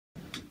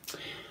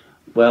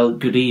Well,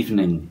 good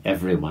evening,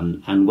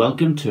 everyone, and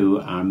welcome to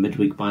our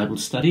midweek Bible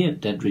study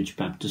at Dedridge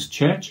Baptist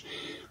Church.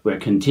 We're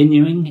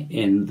continuing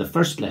in the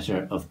first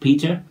letter of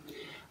Peter.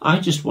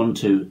 I just want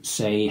to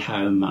say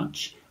how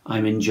much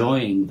I'm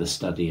enjoying the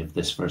study of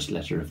this first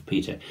letter of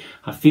Peter.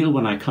 I feel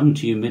when I come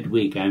to you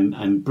midweek,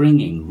 I'm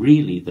bringing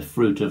really the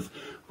fruit of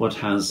what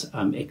has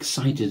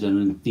excited and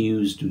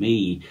enthused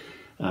me,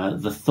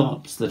 the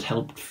thoughts that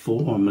helped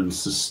form and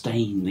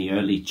sustain the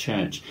early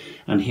church.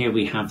 And here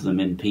we have them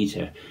in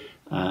Peter.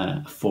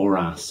 For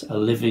us, a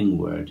living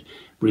word,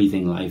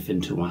 breathing life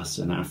into us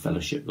and our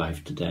fellowship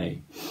life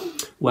today.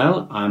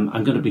 Well, I'm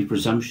going to be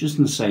presumptuous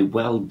and say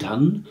well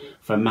done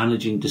for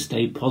managing to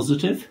stay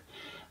positive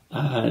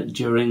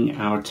during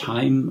our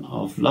time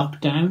of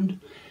lockdown.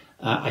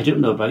 I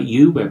don't know about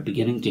you, we're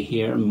beginning to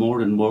hear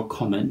more and more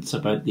comments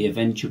about the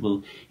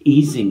eventual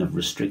easing of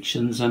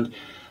restrictions, and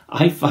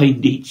I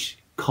find each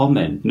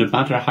comment, no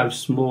matter how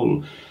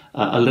small,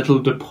 a little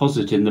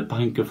deposit in the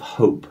bank of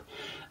hope.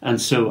 And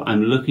so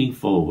I'm looking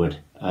forward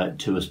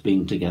to us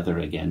being together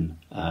again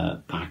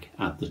back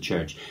at the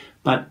church.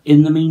 But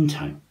in the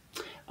meantime,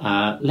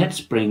 let's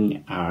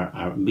bring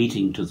our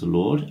meeting to the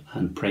Lord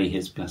and pray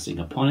his blessing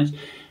upon it.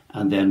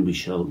 And then we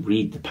shall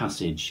read the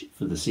passage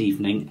for this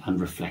evening and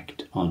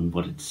reflect on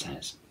what it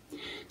says.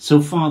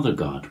 So, Father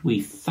God,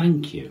 we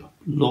thank you,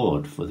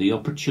 Lord, for the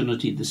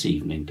opportunity this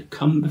evening to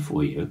come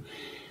before you,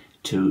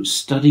 to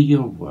study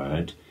your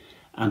word,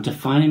 and to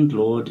find,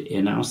 Lord,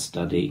 in our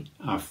study,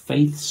 our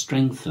faith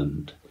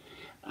strengthened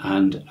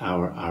and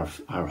our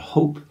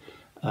hope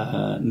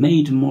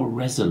made more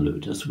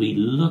resolute as we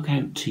look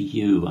out to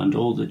you and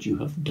all that you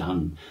have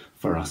done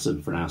for us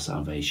and for our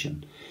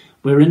salvation.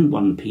 We're in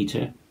 1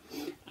 Peter,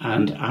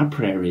 and our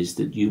prayer is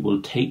that you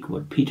will take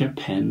what Peter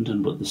penned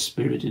and what the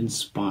Spirit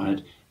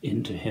inspired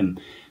into him,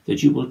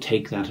 that you will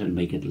take that and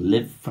make it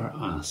live for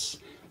us.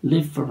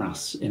 Live for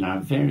us in our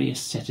various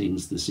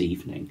settings this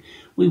evening.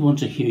 We want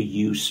to hear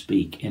you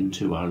speak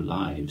into our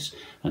lives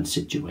and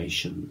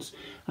situations.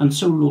 And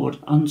so, Lord,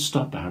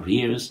 unstop our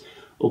ears,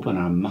 open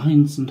our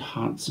minds and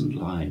hearts and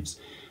lives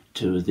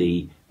to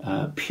the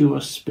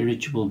pure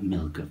spiritual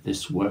milk of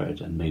this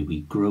word, and may we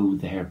grow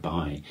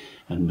thereby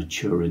and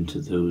mature into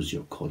those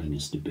you're calling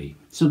us to be.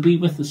 So be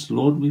with us,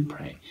 Lord, we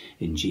pray,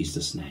 in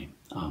Jesus' name.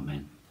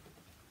 Amen.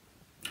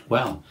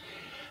 Well,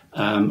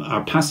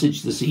 our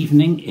passage this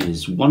evening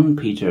is 1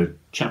 Peter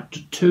chapter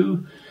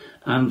 2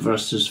 and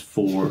verses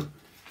 4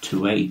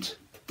 to 8.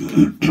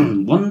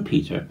 1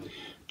 Peter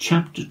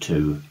chapter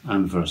 2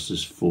 and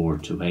verses 4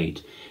 to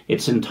 8.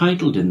 It's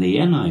entitled in the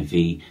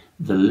NIV,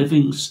 The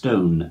Living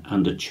Stone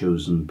and a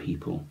Chosen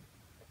People.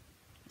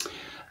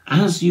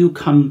 As you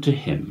come to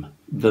him,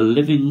 the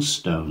living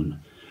stone,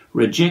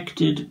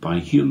 rejected by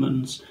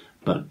humans,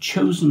 but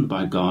chosen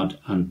by God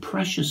and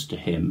precious to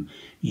him,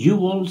 you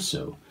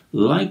also,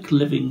 like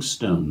living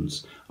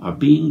stones, are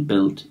being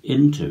built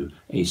into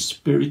a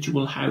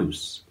spiritual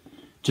house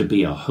to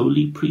be a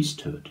holy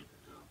priesthood,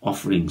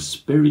 offering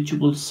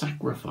spiritual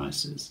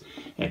sacrifices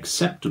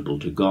acceptable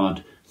to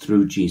God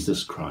through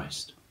Jesus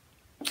Christ.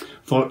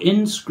 For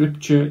in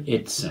Scripture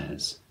it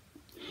says,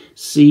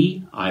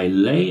 "See, I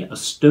lay a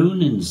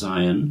stone in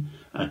Zion,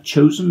 a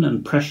chosen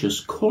and precious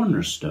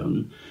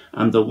cornerstone,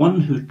 and the one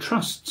who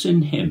trusts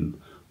in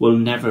him will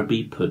never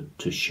be put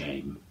to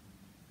shame."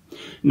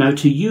 Now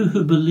to you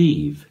who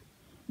believe,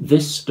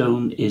 this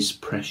stone is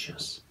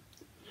precious.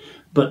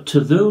 But to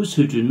those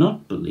who do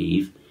not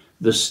believe,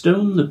 the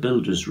stone the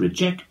builders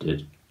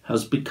rejected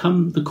has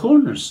become the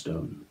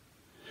cornerstone,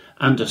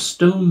 and a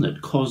stone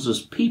that causes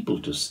people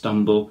to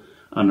stumble,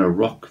 and a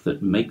rock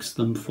that makes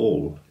them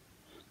fall.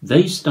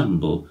 They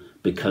stumble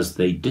because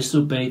they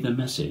disobey the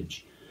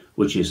message,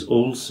 which is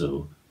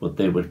also what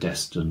they were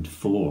destined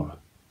for.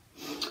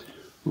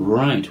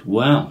 Right,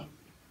 well,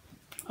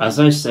 as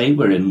I say,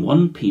 we're in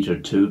 1 Peter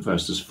 2,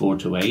 verses 4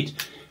 to 8.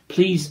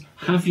 Please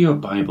have your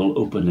Bible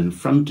open in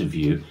front of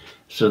you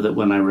so that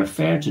when I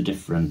refer to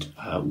different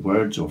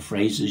words or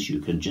phrases, you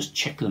can just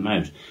check them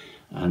out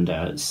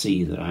and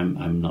see that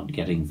I'm not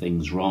getting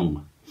things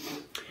wrong.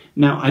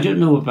 Now, I don't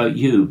know about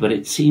you, but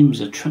it seems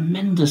a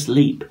tremendous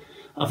leap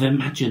of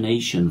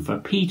imagination for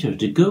Peter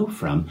to go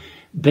from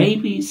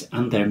babies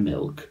and their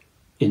milk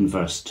in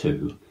verse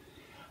 2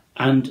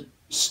 and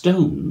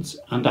stones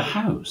and a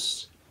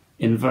house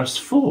in verse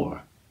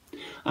 4.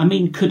 I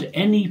mean, could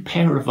any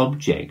pair of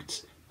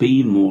objects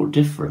be more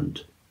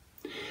different?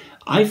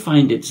 I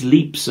find it's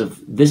leaps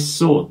of this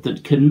sort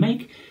that can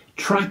make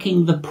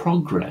tracking the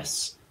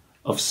progress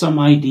of some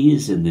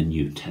ideas in the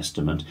New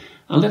Testament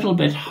a little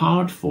bit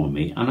hard for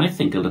me, and I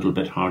think a little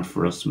bit hard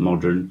for us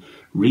modern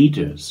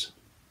readers.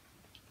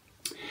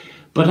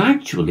 But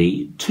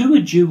actually, to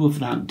a Jew of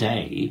that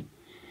day,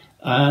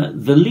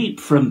 the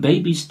leap from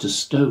babies to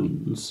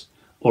stones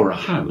or a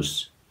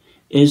house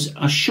is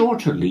a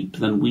shorter leap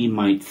than we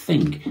might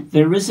think.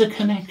 There is a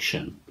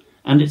connection,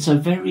 and it's a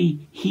very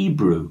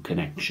Hebrew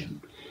connection.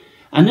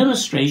 An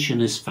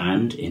illustration is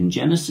found in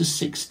Genesis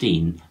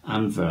 16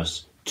 and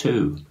verse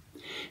 2.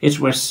 It's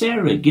where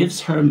Sarah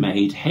gives her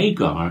maid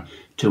Hagar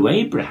to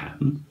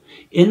Abraham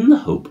in the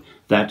hope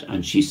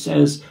and she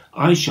says,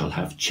 I shall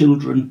have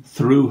children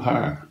through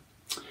her.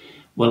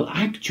 Well,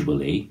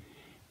 actually,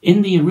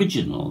 in the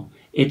original,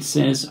 it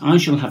says, I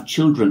shall have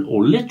children,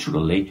 or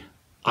literally,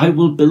 I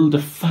will build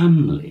a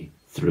family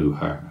through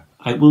her.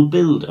 I will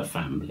build a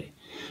family.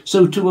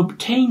 So to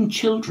obtain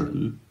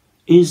children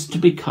is to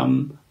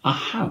become a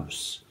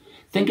house.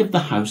 Think of the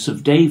house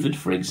of David,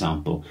 for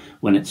example,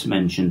 when it's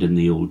mentioned in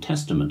the Old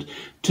Testament.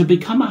 To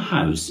become a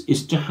house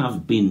is to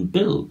have been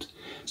built.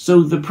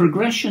 So the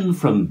progression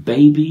from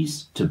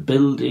babies to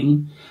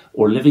building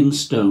or living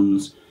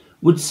stones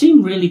would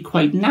seem really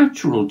quite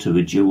natural to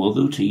a Jew,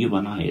 although to you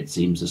and I it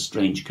seems a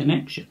strange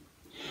connection.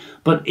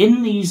 But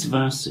in these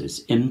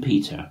verses in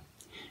Peter,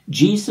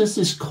 Jesus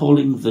is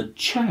calling the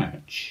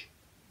church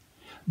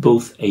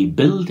both a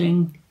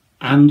building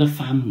and a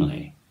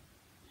family,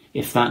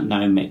 if that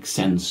now makes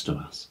sense to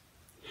us.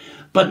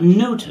 But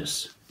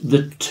notice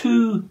the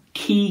two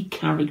key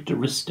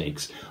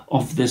characteristics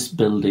of this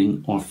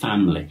building or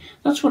family.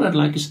 That's what I'd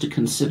like us to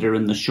consider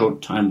in the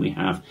short time we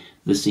have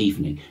this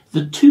evening.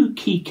 The two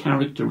key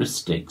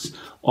characteristics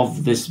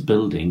of this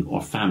building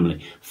or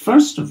family.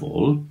 First of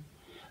all,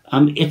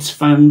 its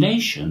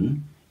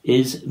foundation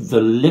is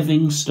the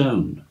living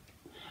stone.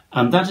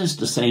 And that is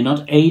to say,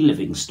 not a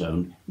living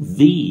stone,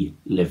 the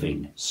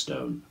living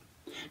stone.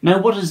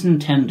 Now, what is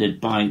intended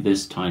by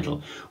this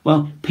title?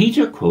 Well,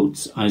 Peter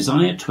quotes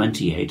Isaiah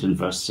 28 and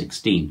verse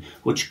 16,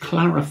 which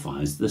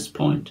clarifies this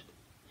point.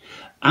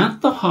 At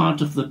the heart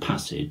of the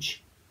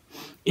passage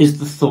is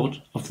the thought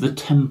of the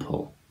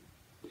temple.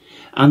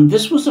 And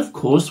this was, of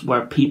course,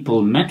 where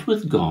people met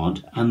with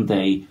God and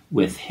they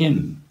with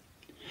him.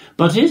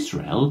 But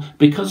Israel,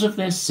 because of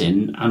their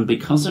sin and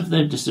because of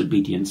their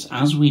disobedience,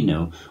 as we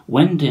know,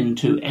 went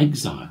into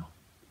exile.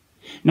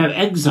 Now,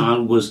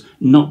 exile was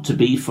not to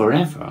be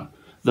forever.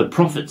 The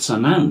prophets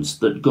announced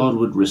that God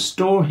would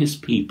restore his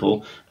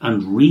people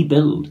and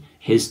rebuild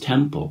his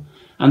temple.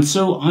 And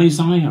so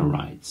Isaiah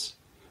writes,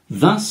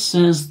 Thus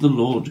says the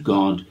Lord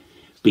God,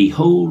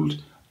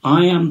 Behold,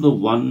 I am the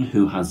one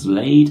who has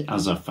laid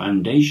as a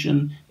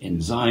foundation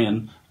in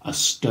Zion a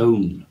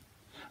stone,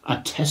 a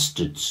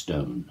tested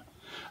stone,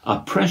 a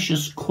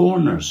precious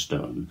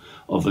cornerstone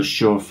of a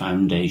sure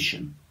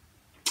foundation.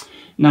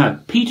 Now,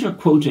 Peter,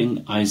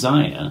 quoting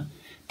Isaiah,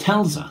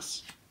 tells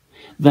us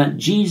that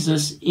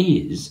Jesus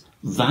is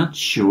that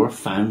sure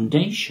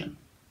foundation,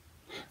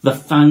 the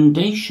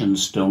foundation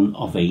stone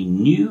of a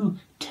new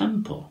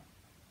temple.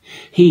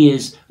 He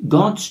is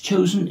God's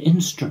chosen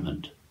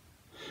instrument,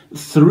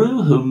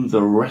 through whom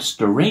the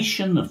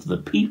restoration of the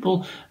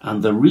people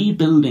and the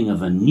rebuilding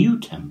of a new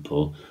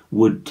temple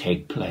would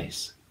take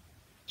place.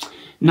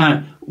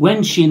 Now,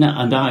 when Sheena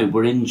and I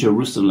were in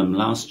Jerusalem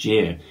last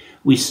year,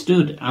 we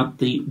stood at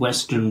the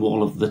western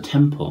wall of the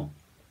temple,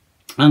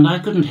 and I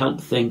couldn't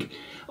help think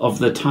of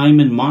the time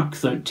in Mark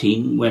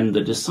 13 when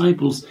the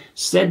disciples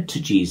said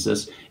to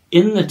Jesus,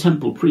 in the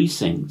temple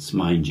precincts,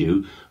 mind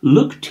you,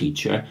 Look,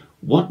 teacher,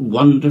 what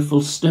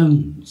wonderful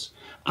stones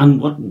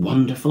and what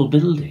wonderful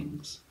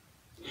buildings.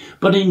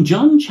 But in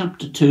John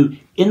chapter 2,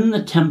 in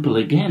the temple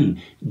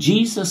again,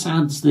 Jesus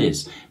adds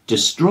this,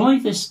 Destroy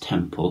this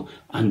temple,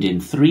 and in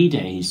 3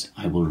 days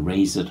I will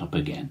raise it up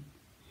again.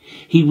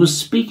 He was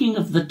speaking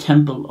of the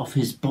temple of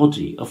his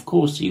body, of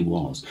course he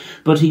was,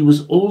 but he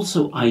was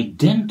also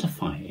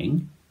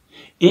identifying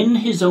in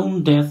his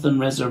own death and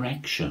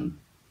resurrection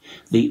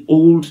the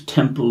old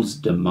temple's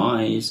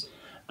demise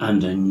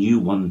and a new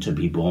one to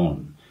be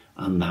born,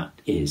 and that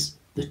is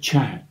the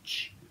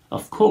church.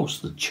 Of course,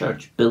 the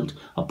church built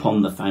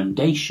upon the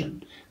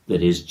foundation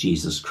that is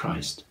Jesus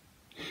Christ.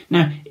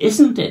 Now,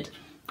 isn't it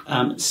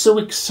so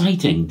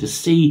exciting to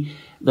see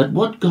that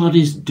what God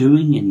is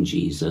doing in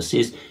Jesus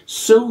is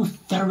so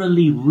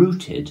thoroughly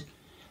rooted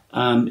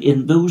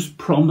in those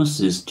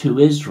promises to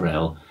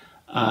Israel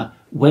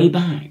way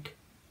back?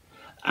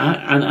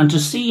 And to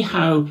see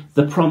how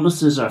the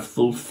promises are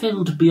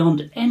fulfilled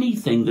beyond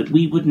anything that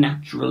we would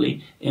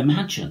naturally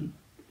imagine.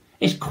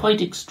 It's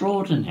quite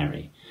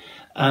extraordinary.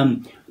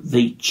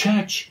 The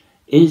church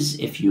is,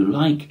 if you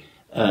like,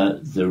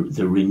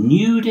 the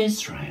renewed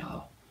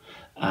Israel.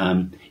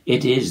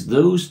 It is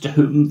those to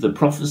whom the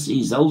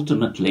prophecies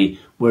ultimately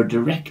were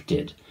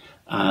directed.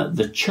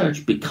 The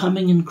church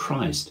becoming in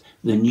Christ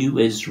the new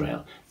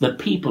Israel, the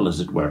people, as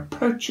it were,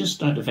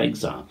 purchased out of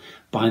exile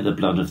by the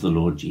blood of the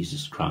Lord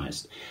Jesus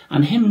Christ.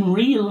 And him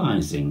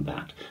realizing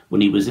that when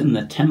he was in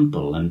the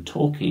temple and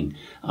talking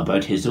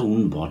about his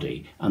own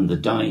body and the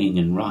dying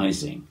and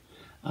rising,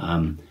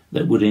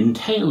 that would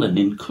entail and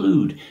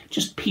include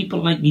just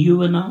people like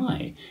you and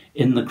I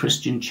in the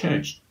Christian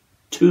church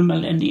 2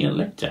 millennia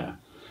later.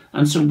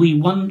 And so we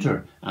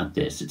wonder at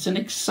this. It's an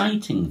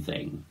exciting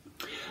thing.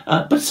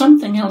 But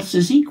something else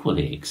is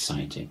equally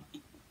exciting.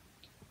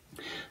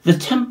 The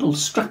temple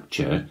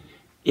structure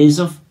is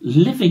of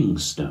living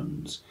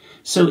stones.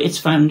 So its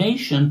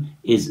foundation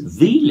is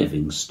the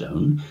living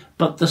stone,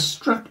 but the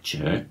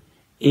structure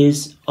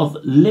is of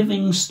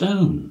living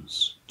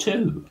stones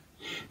too.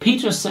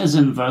 Peter says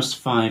in verse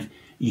 5,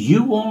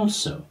 You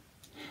also,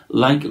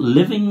 like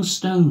living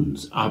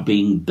stones, are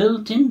being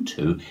built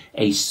into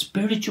a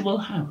spiritual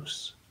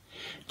house,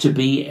 to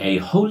be a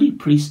holy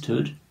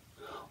priesthood,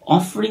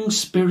 offering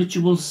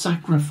spiritual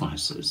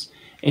sacrifices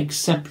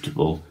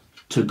acceptable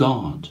to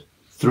God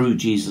through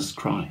Jesus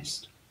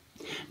Christ.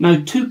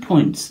 Now, 2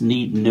 points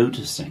need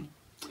noticing.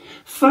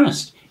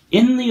 First,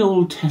 in the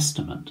Old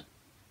Testament,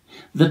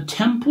 the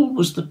temple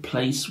was the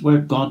place where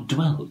God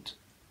dwelt.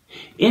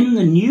 In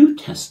the New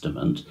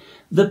Testament,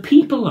 the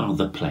people are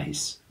the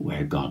place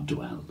where God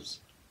dwells.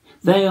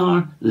 They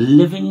are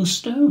living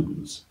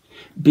stones,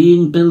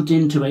 being built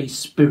into a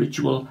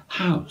spiritual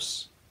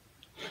house.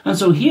 And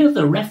so here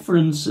the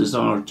references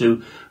are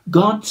to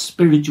God's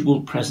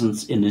spiritual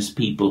presence in his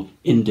people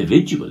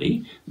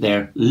individually,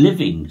 they're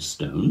living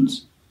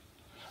stones,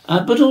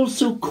 but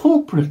also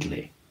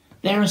corporately,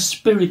 they're a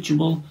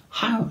spiritual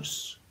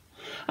house.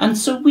 And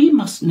so we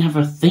must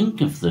never think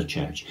of the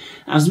church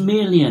as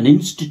merely an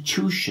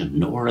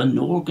institution or an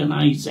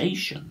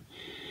organisation.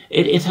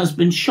 It has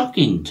been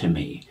shocking to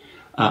me,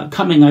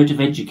 coming out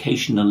of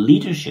education and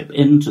leadership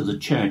into the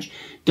church,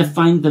 to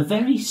find the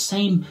very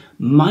same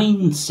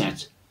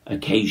mindset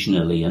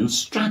occasionally and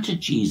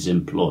strategies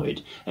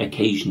employed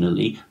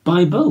occasionally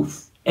by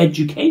both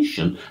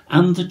education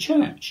and the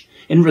church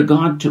in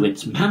regard to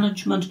its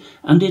management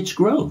and its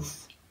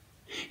growth.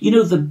 You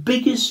know, the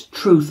biggest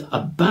truth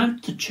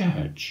about the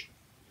church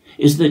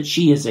is that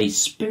she is a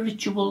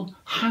spiritual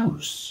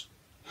house.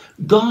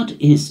 God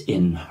is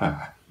in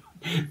her.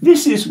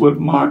 This is what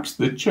marks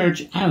the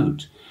church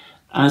out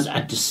as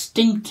a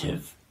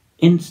distinctive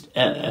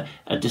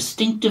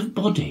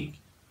body.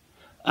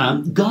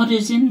 God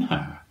is in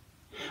her.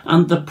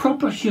 And the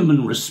proper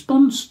human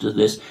response to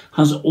this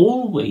has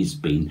always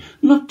been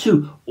not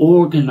to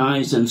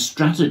organise and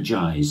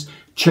strategise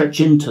church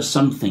into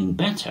something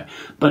better,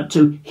 but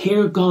to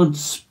hear God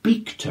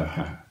speak to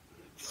her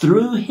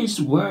through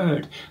his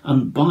word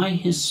and by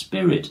his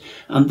Spirit,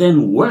 and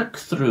then work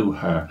through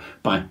her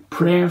by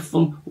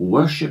prayerful,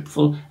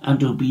 worshipful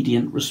and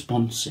obedient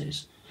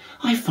responses.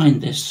 I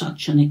find this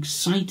such an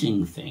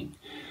exciting thing.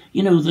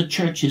 You know, the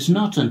church is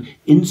not an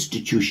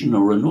institution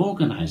or an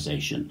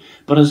organisation,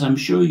 but as I'm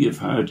sure you've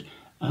heard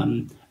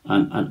and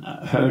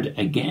heard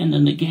again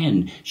and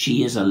again,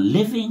 she is a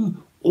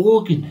living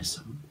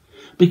organism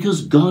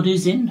because God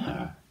is in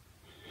her.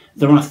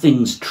 There are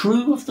things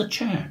true of the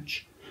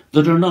church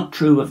that are not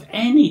true of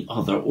any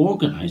other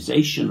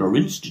organisation or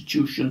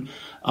institution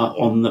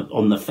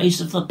on the face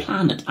of the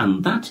planet,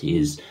 and that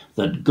is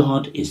that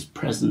God is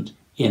present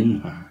in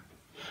her.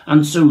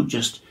 And so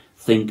just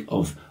think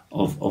of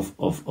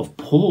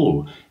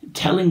Paul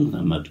telling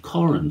them at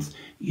Corinth,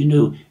 you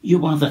know,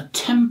 you are the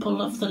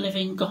temple of the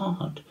living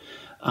God.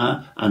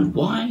 And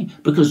why?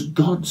 Because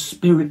God's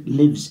Spirit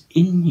lives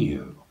in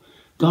you.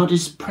 God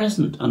is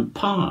present and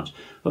part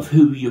of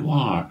who you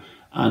are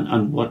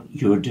and what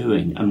you're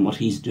doing and what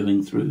he's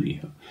doing through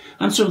you.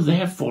 And so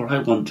therefore I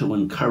want to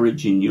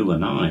encourage in you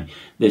and I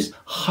this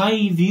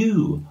high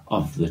view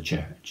of the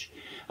church.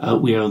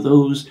 We are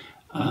those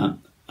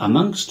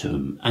amongst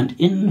whom and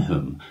in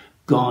whom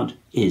God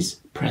is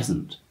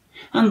present.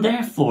 And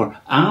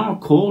therefore our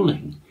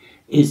calling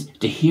is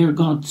to hear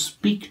God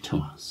speak to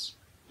us.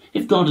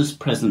 If God is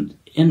present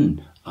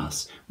in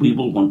us, we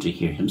will want to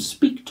hear him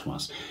speak to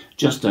us.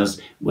 Just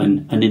as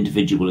when an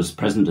individual is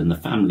present in the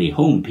family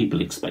home,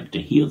 people expect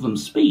to hear them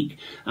speak.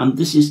 And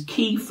this is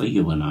key for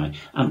you and I.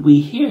 And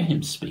we hear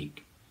him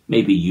speak.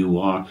 Maybe you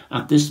are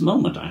at this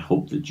moment. I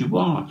hope that you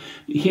are.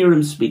 You hear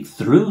him speak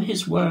through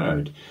his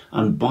word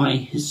and by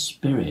his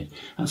Spirit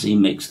as he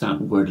makes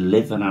that word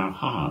live in our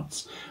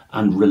hearts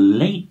and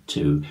relate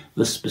to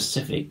the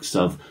specifics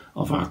of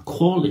our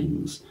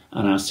callings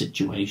and our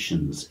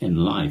situations in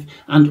life,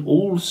 and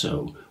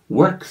also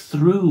work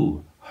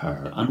through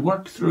her and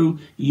work through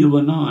you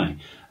and I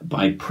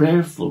by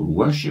prayerful,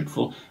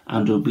 worshipful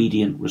and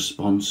obedient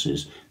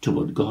responses to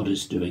what God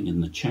is doing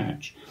in the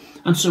church.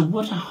 And so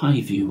what a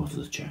high view of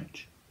the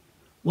church.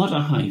 What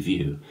a high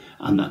view.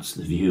 And that's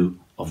the view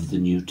of the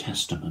New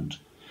Testament,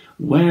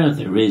 where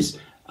there is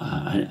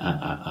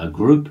a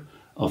group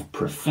of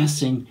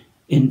professing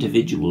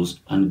individuals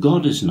and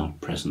God is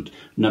not present.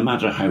 No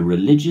matter how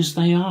religious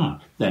they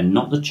are, they're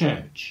not the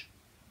church.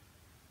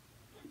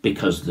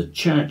 Because the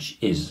church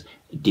is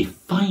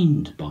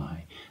defined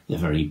by the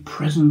very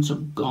presence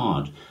of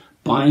God,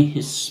 by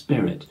his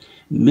Spirit,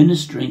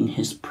 ministering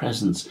his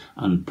presence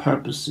and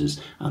purposes,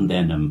 and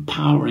then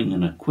empowering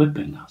and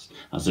equipping us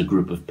as a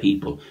group of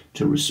people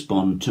to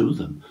respond to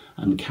them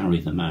and carry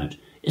them out.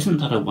 Isn't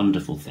that a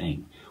wonderful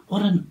thing?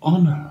 What an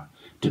honour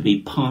to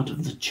be part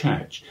of the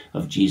church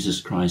of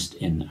Jesus Christ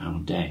in our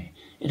day.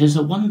 It is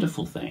a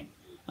wonderful thing,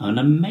 an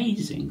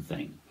amazing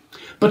thing.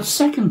 But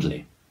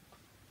secondly,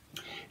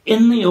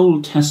 in the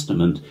Old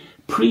Testament,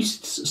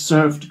 priests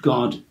served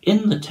God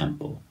in the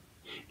temple.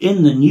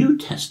 In the New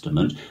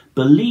Testament,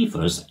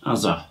 believers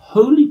as a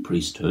holy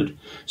priesthood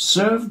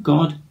serve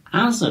God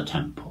as a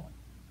temple,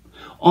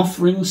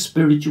 offering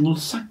spiritual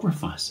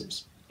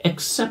sacrifices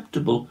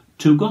acceptable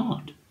to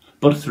God,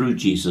 but through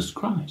Jesus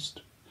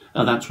Christ.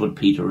 And that's what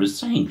Peter is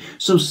saying.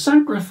 So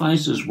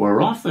sacrifices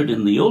were offered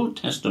in the Old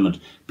Testament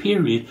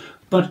period,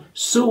 but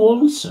so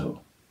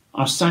also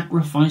are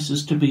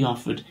sacrifices to be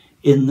offered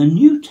in the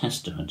New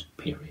Testament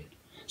period.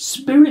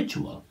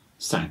 Spiritual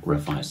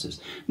sacrifices.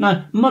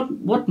 Now,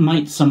 what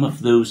might some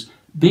of those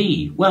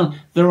be? Well,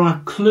 there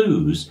are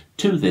clues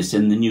to this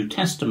in the New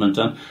Testament,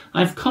 and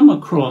I've come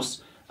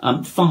across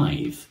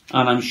 5,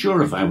 and I'm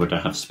sure if I were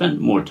to have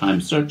spent more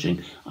time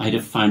searching, I'd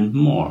have found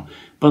more.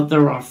 But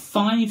there are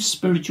 5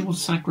 spiritual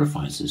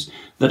sacrifices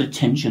that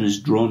attention is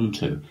drawn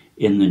to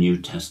in the New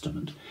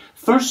Testament.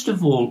 First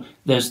of all,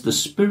 there's the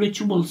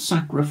spiritual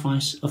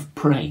sacrifice of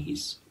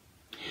praise.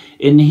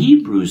 In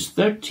Hebrews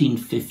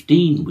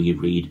 13:15 we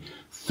read,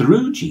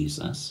 "Through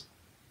Jesus,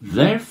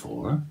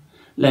 therefore,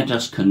 let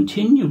us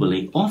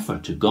continually offer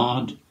to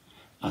God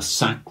a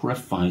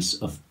sacrifice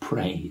of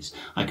praise."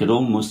 I could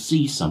almost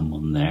see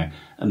someone there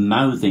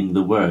mouthing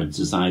the words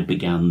as I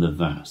began the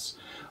verse.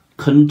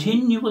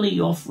 Continually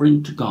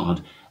offering to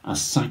God a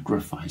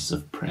sacrifice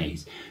of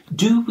praise.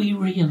 Do we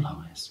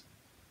realize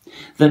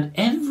that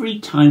every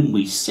time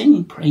we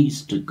sing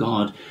praise to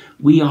God,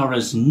 we are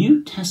as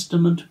New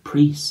Testament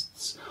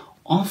priests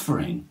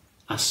offering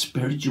a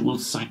spiritual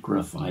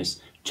sacrifice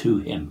to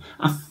him,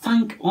 a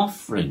thank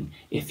offering,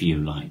 if you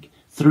like,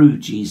 through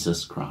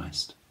Jesus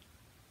Christ?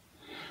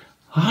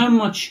 How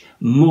much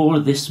more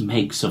this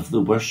makes of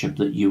the worship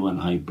that you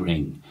and I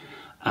bring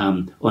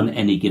on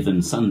any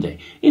given Sunday.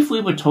 If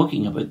we were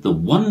talking about the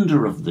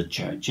wonder of the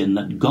church in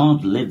that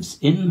God lives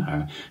in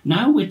her,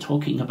 now we're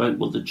talking about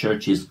what the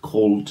church is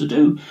called to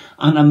do.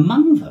 And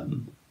among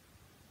them,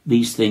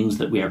 these things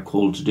that we are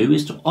called to do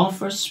is to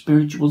offer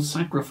spiritual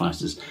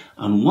sacrifices,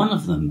 and one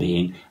of them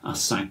being a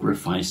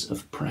sacrifice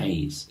of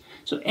praise.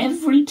 So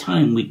every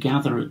time we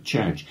gather at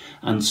church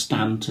and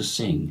stand to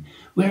sing,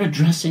 we're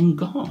addressing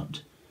God.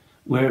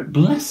 We're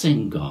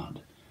blessing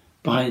God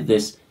by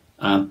this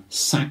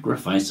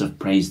sacrifice of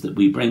praise that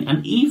we bring.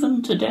 And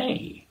even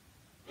today,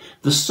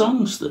 the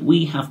songs that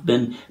we have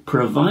been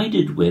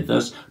provided with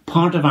as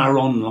part of our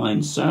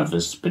online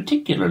service,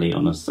 particularly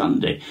on a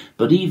Sunday,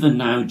 but even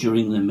now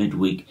during the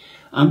midweek,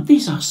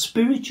 these are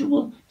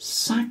spiritual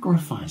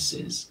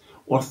sacrifices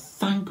or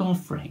thank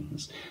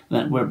offerings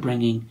that we're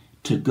bringing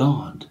to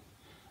God.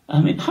 I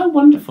mean, how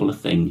wonderful a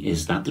thing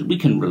is that we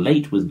can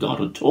relate with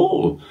God at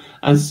all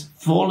as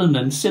fallen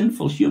and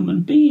sinful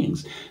human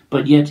beings,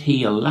 but yet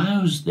he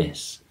allows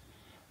this,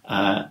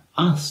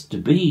 us to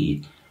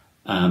be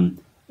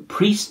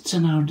priests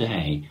in our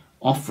day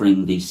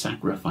offering these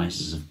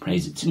sacrifices of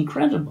praise. It's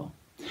incredible.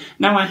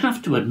 Now, I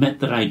have to admit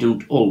that I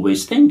don't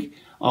always think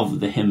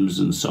of the hymns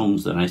and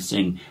songs that I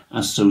sing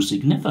as so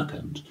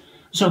significant.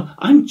 So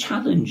I'm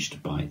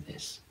challenged by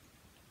this.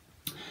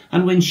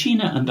 And when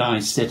Sheena and I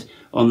sit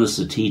on the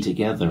settee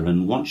together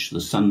and watch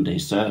the Sunday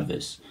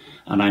service,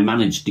 and I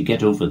manage to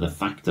get over the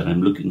fact that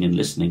I'm looking and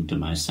listening to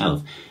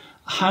myself,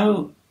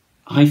 how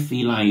I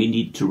feel I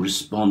need to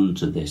respond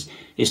to this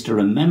is to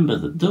remember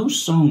that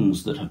those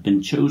songs that have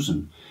been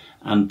chosen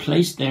and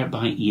placed there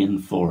by Ian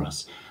for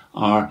us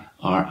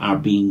are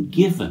being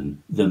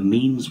given the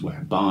means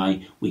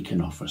whereby we can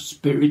offer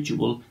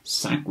spiritual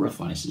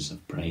sacrifices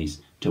of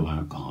praise to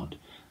our God,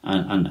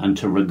 and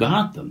to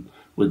regard them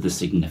with the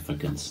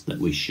significance that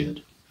we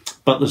should.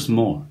 But there's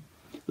more.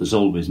 There's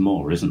always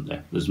more, isn't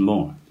there? There's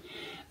more.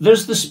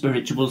 There's the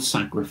spiritual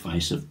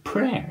sacrifice of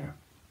prayer.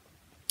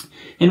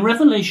 In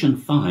Revelation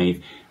 5,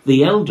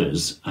 the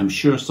elders, I'm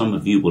sure some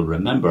of you will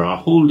remember, are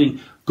holding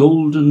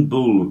golden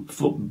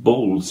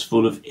bowls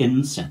full of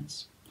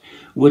incense,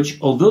 which,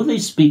 although they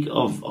speak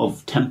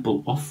of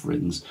temple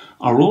offerings,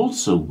 are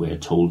also, we're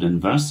told in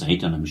verse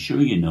 8, and I'm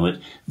sure you know it,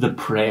 the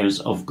prayers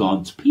of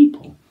God's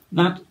people.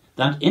 That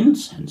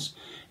incense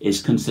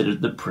is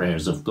considered the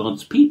prayers of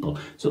God's people.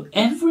 So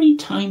every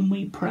time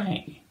we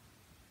pray,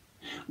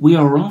 we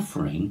are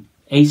offering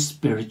a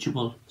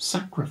spiritual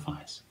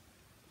sacrifice.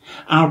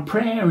 Our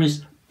prayer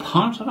is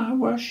part of our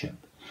worship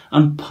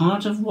and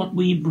part of what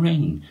we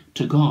bring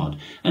to God.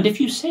 And if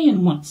you say,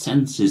 in what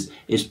sense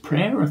is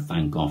prayer a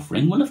thank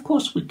offering? Well, of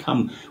course we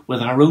come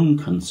with our own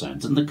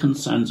concerns and the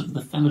concerns of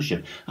the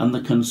fellowship and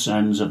the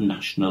concerns of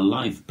national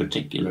life,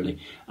 particularly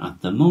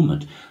at the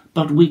moment.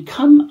 But we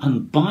come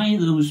and by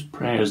those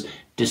prayers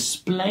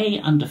display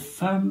and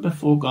affirm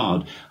before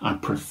God our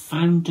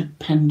profound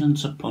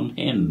dependence upon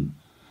him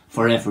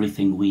for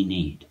everything we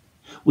need.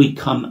 We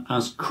come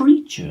as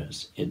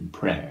creatures in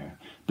prayer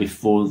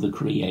before the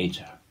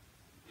Creator.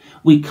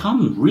 We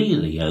come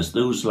really as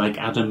those like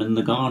Adam in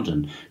the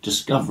garden,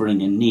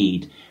 discovering a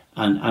need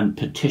and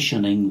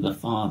petitioning the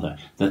Father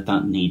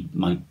that need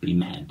might be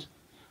met.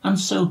 And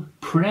so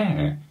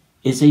prayer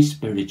is a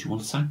spiritual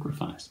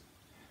sacrifice.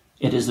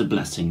 It is a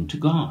blessing to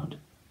God,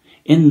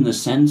 in the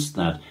sense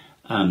that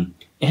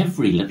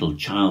every little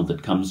child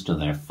that comes to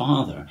their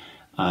father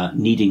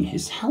needing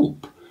his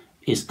help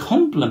is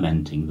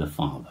complimenting the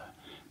Father,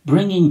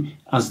 bringing,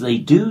 as they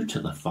do to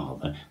the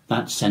Father,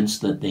 that sense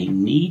that they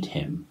need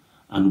him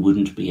and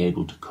wouldn't be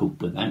able to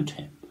cope without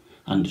him.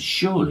 And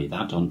surely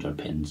that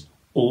underpins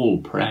all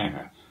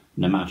prayer,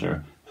 no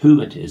matter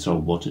who it is or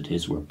what it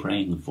is we're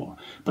praying for.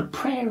 But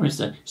prayer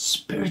is a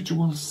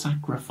spiritual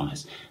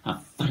sacrifice, a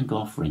thank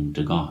offering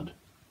to God.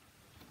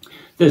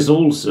 There's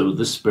also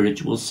the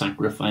spiritual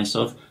sacrifice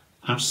of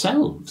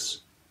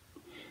ourselves.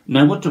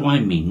 Now, what do I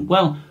mean?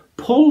 Well,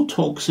 Paul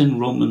talks in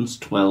Romans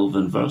 12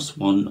 and verse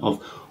 1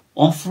 of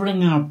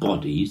offering our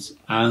bodies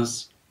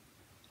as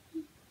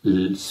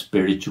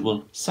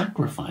spiritual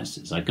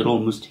sacrifices. I could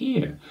almost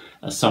hear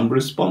some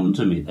respond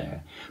to me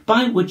there,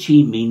 by which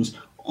he means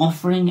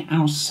offering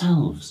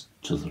ourselves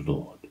to the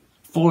Lord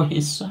for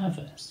his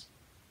service.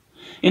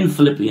 In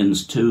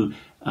Philippians 2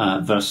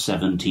 verse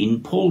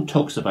 17, Paul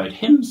talks about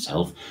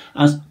himself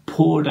as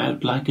poured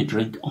out like a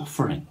drink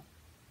offering.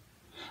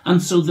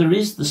 And so there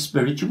is the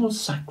spiritual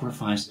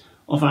sacrifice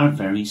of our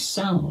very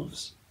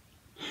selves.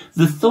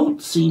 The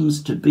thought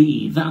seems to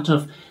be that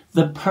of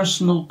the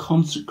personal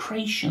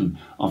consecration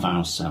of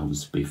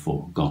ourselves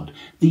before God,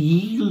 the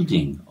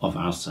yielding of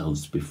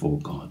ourselves before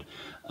God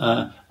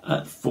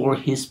for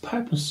his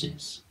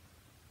purposes.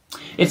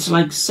 It's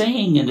like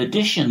saying, in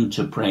addition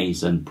to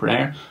praise and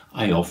prayer,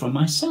 I offer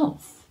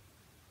myself.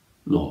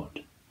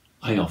 Lord,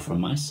 I offer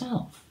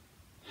myself.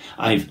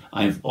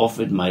 I've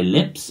offered my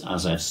lips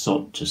as I've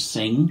sought to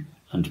sing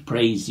and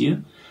praise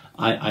you.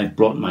 I've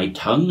brought my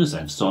tongue as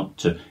I've sought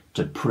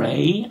to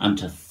pray and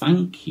to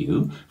thank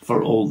you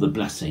for all the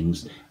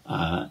blessings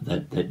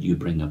that you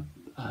bring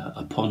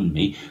upon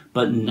me.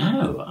 But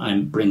now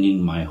I'm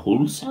bringing my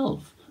whole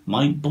self,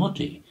 my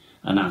body,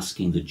 and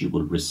asking that you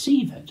will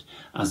receive it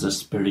as a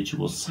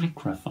spiritual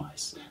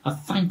sacrifice, a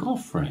thank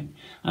offering,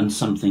 and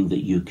something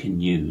that you can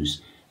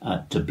use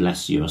to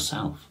bless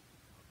yourself.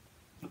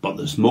 But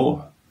there's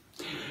more.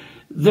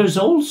 There's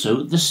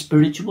also the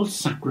spiritual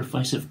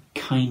sacrifice of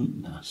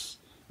kindness.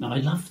 Now, I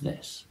love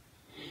this.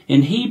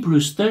 In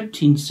Hebrews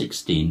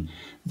 13:16,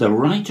 the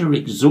writer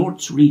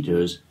exhorts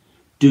readers,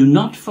 do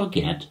not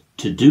forget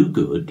to do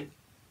good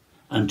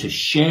and to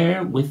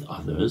share with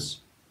others,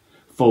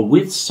 for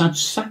with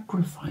such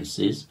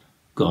sacrifices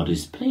God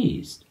is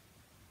pleased.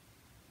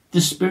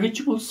 The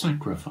spiritual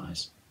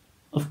sacrifice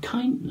of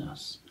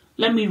kindness.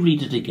 Let me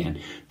read it again.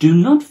 Do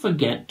not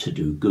forget to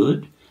do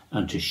good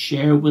and to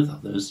share with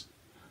others,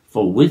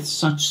 for with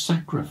such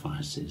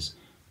sacrifices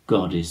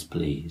God is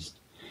pleased.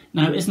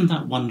 Now, isn't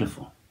that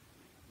wonderful?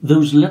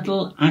 Those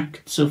little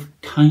acts of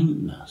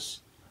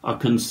kindness are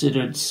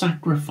considered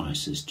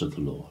sacrifices to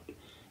the Lord,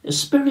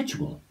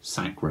 spiritual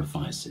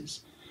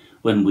sacrifices,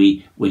 when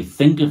we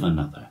think of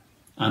another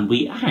and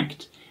we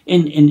act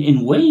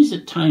in ways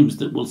at times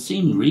that will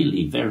seem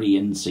really very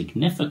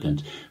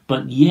insignificant,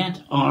 but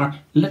yet are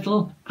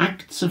little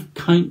acts of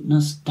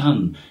kindness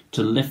done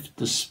to lift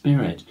the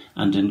spirit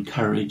and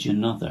encourage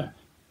another.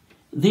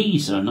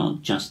 These are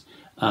not just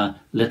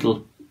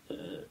little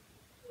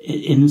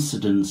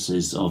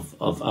incidences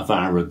of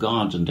our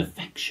regard and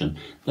affection.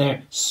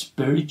 They're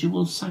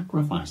spiritual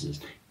sacrifices.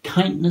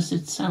 Kindness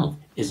itself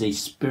is a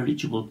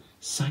spiritual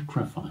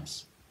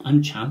sacrifice.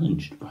 I'm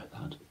challenged by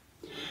that.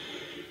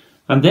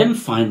 And then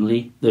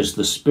finally, there's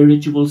the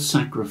spiritual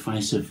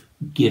sacrifice of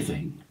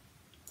giving.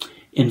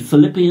 In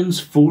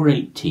Philippians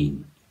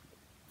 4:18,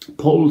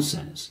 Paul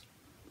says,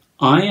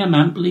 I am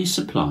amply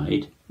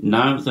supplied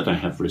now that I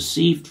have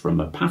received from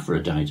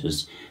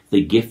Epaphroditus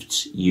the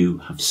gifts you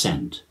have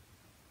sent.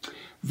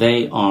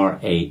 They are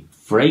a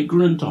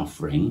fragrant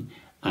offering,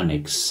 an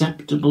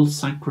acceptable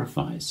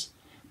sacrifice,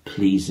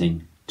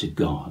 pleasing to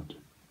God.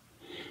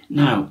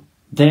 Now,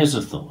 there's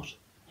a thought.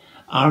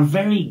 Our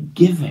very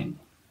giving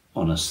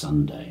on a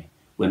Sunday,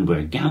 when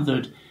we're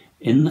gathered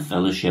in the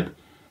fellowship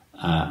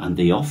and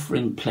the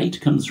offering plate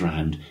comes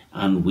round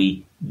and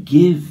we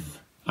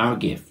give our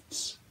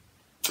gifts,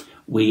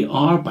 we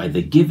are, by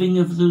the giving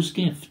of those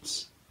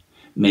gifts,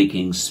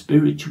 making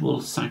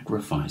spiritual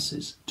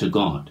sacrifices to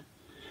God.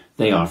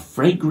 They are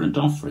fragrant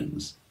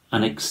offerings,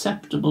 an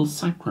acceptable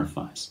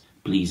sacrifice,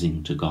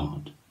 pleasing to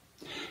God.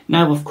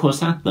 Now, of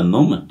course, at the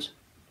moment,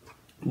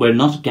 we're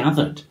not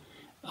gathered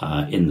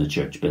in the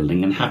church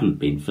building and haven't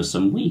been for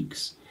some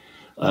weeks.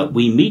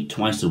 We meet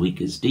twice a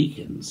week as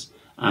deacons,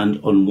 and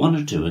on one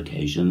or two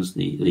occasions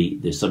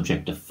the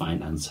subject of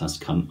finance has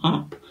come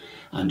up.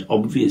 And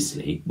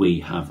obviously we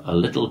have a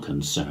little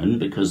concern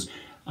because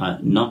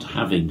not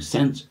having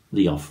sent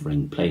the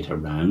offering plate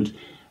around,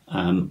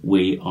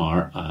 we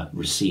are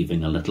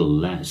receiving a little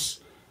less,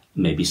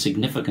 maybe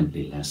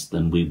significantly less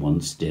than we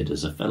once did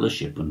as a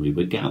fellowship when we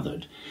were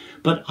gathered.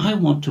 But I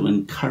want to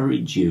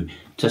encourage you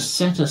to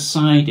set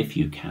aside, if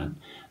you can,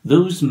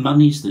 those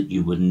monies that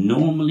you would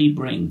normally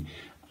bring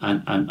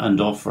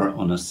and offer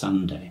on a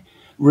Sunday,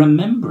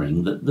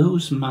 remembering that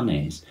those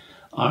monies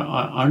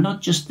are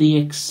not just the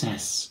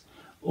excess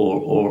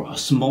or a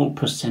small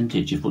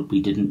percentage of what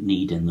we didn't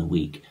need in the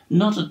week.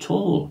 Not at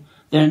all.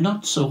 They're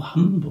not so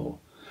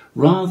humble.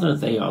 Rather,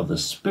 they are the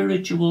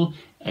spiritual,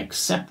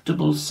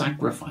 acceptable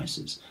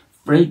sacrifices,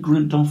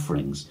 fragrant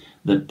offerings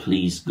that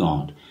please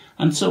God.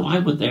 And so I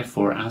would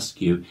therefore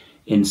ask you,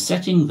 in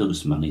setting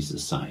those monies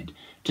aside,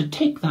 to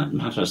take that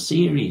matter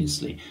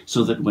seriously,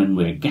 so that when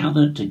we're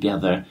gathered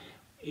together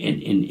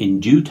in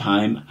due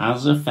time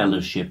as a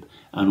fellowship,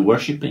 and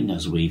worshipping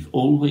as we've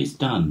always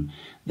done,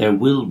 there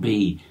will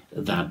be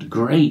that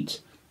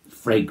great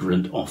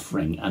fragrant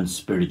offering and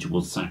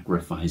spiritual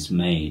sacrifice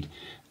made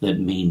that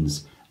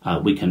means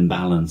we can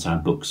balance our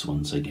books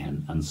once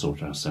again and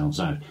sort ourselves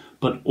out.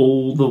 But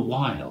all the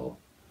while,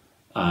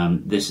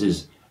 this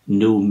is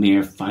no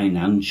mere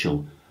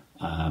financial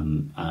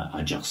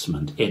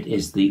adjustment. It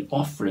is the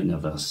offering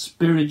of a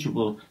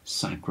spiritual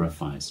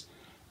sacrifice,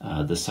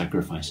 the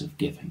sacrifice of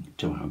giving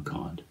to our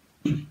God.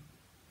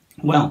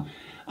 Well,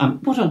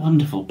 what a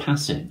wonderful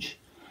passage.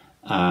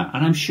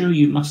 And I'm sure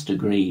you must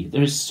agree,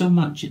 there is so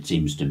much, it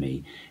seems to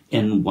me,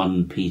 in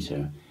 1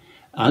 Peter.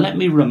 Let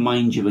me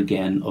remind you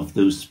again of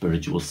those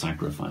spiritual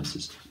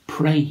sacrifices.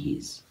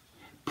 Praise,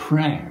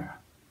 prayer,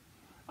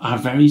 our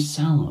very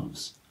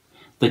selves,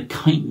 the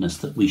kindness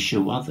that we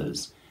show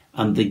others,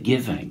 and the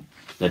giving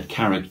that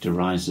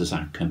characterises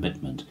our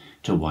commitment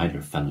to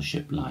wider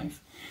fellowship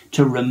life.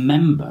 To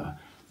remember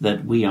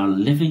that we are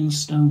living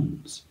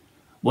stones.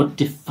 What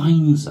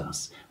defines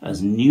us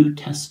as New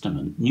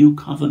Testament, New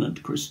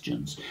Covenant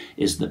Christians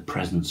is the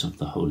presence of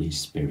the Holy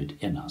Spirit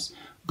in us.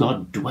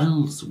 God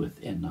dwells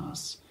within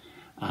us.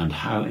 And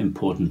how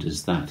important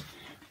is that?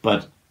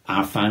 But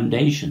our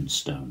foundation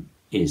stone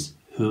is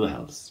who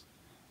else?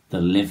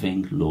 The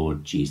living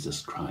Lord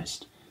Jesus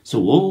Christ. So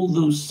all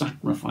those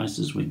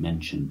sacrifices we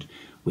mentioned,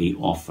 we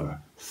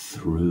offer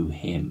through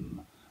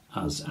him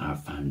as our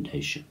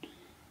foundation.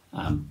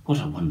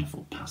 What a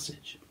wonderful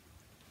passage.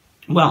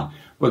 Well,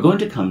 we're going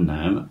to come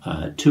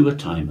now to a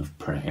time of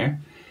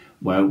prayer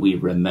where we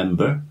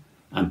remember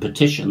and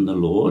petition the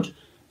Lord.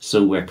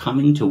 So we're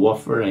coming to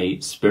offer a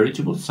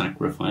spiritual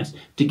sacrifice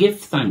to give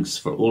thanks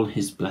for all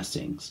his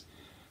blessings,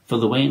 for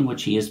the way in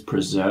which he has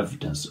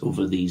preserved us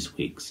over these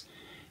weeks.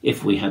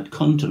 If we had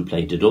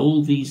contemplated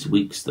all these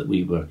weeks that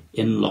we were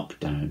in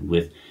lockdown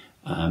with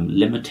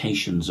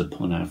limitations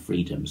upon our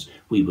freedoms,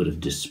 we would have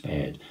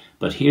despaired.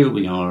 But here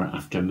we are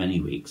after many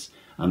weeks,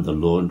 and the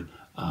Lord,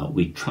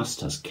 we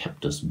trust, has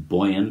kept us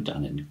buoyant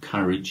and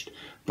encouraged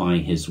by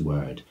his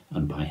word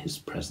and by his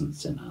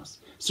presence in us.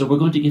 So we're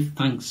going to give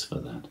thanks for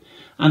that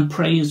and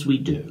pray as we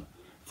do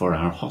for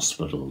our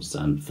hospitals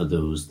and for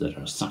those that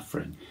are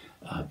suffering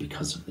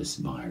because of this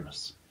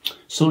virus.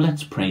 So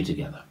let's pray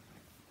together.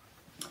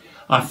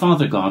 Our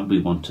Father God,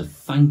 we want to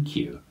thank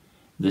you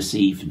this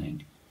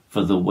evening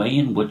for the way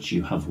in which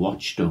you have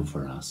watched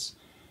over us,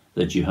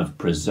 that you have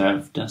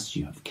preserved us,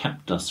 you have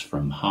kept us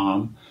from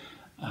harm,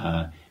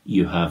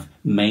 you have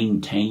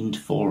maintained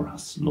for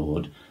us,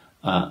 Lord,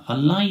 a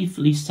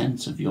lively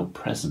sense of your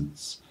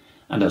presence.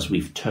 And as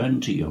we've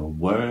turned to your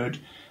word,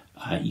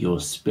 your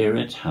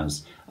Spirit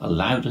has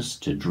allowed us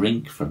to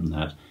drink from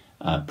that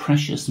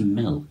precious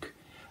milk,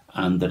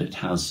 and that it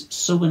has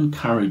so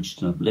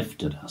encouraged and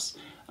uplifted us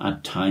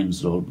at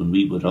times, Lord, when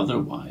we would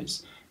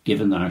otherwise,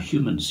 given our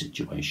human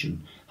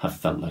situation, have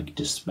felt like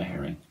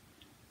despairing.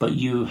 But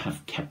you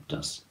have kept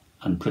us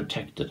and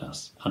protected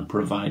us and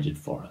provided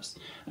for us,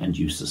 and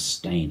you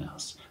sustain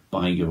us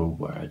by your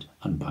word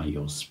and by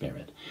your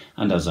Spirit.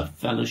 And as a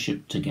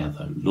fellowship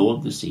together,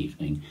 Lord, this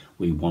evening,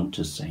 we want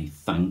to say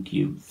thank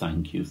you,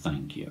 thank you,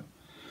 thank you.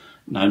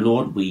 Now,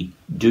 Lord, we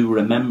do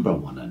remember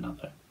one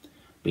another,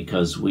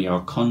 because we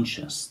are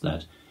conscious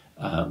that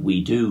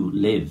we do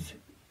live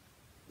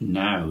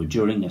now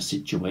during a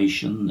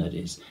situation that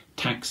is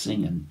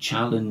taxing and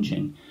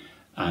challenging,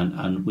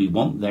 and we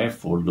want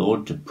therefore,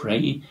 Lord, to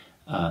pray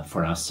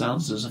for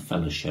ourselves as a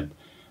fellowship,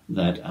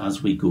 that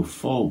as we go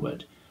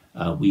forward,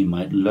 we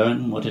might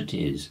learn what it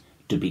is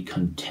to be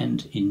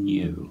content in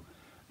you,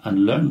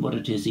 and learn what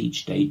it is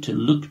each day to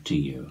look to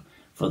you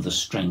for the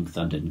strength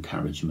and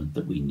encouragement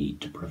that we need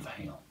to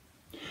prevail.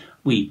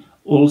 We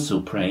also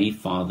pray,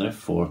 Father,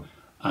 for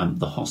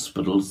the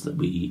hospitals that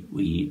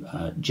we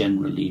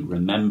generally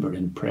remember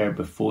in prayer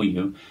before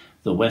you,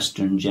 the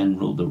Western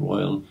General, the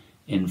Royal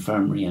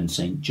Infirmary and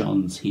St.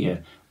 John's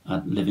here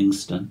at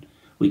Livingston.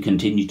 We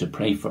continue to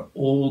pray for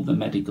all the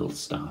medical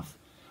staff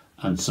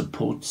and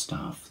support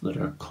staff that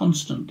are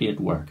constantly at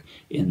work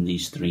in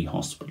these three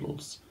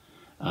hospitals.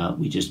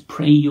 We just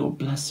pray your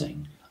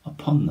blessing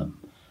upon them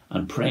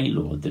and pray,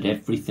 Lord, that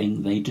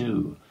everything they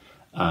do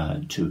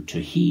to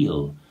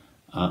heal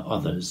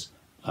others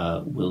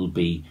will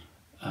be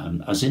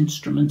as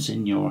instruments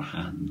in your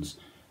hands,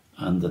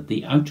 and that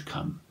the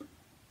outcome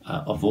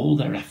of all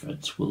their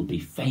efforts will be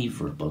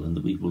favourable, and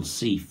that we will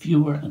see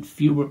fewer and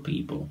fewer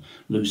people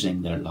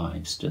losing their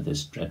lives to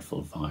this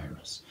dreadful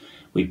virus.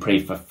 We pray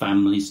for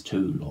families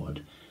too,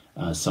 Lord,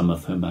 some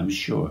of whom I'm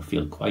sure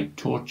feel quite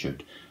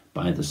tortured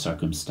by the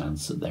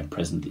circumstance that they're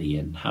presently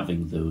in,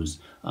 having those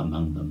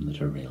among them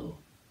that are ill.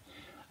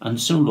 And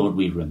so, Lord,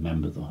 we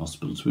remember the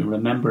hospitals. We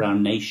remember our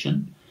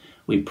nation.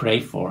 We pray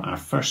for our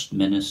First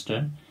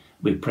Minister.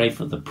 We pray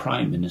for the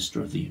Prime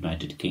Minister of the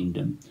United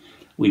Kingdom.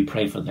 We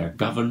pray for their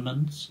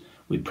governments.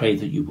 We pray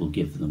that you will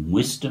give them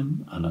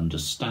wisdom and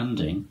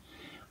understanding.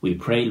 We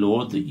pray,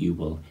 Lord, that you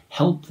will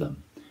help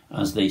them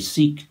as they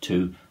seek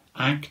to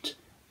act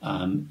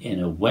in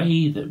a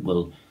way that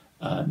will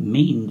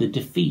mean the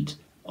defeat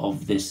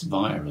of this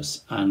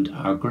virus and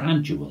our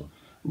gradual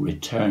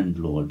returned,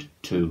 Lord,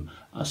 to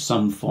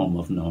some form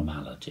of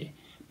normality.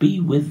 Be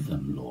with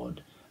them,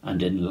 Lord,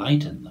 and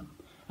enlighten them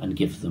and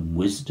give them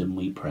wisdom,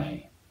 we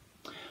pray.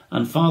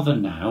 And Father,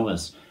 now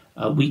as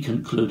we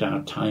conclude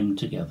our time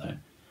together,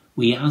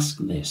 we ask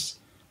this,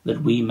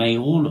 that we may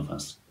all of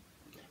us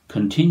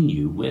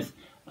continue with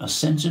a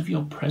sense of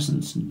your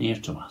presence near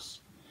to us.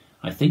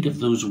 I think of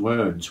those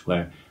words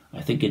where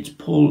I think it's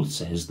Paul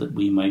says that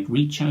we might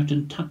reach out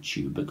and touch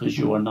you because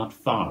you are not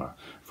far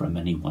from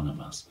any one of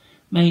us.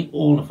 May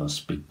all of us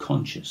be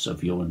conscious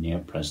of your near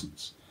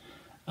presence.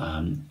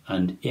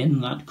 And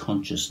in that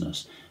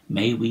consciousness,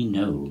 may we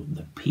know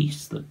the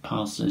peace that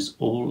passes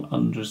all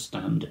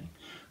understanding,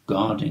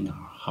 guarding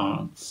our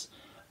hearts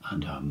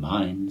and our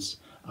minds,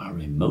 our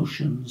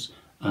emotions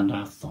and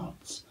our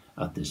thoughts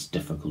at this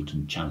difficult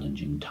and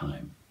challenging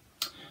time.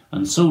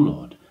 And so,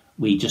 Lord,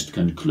 we just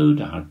conclude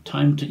our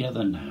time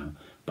together now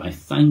by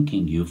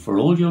thanking you for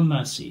all your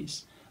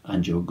mercies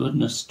and your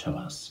goodness to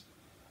us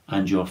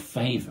and your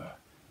favour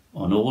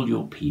on all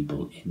your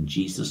people in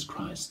Jesus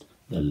Christ,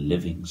 the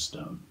living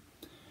stone.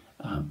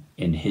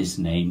 In his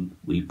name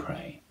we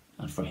pray,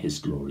 and for his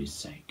glory's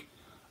sake.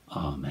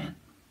 Amen.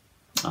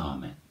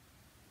 Amen.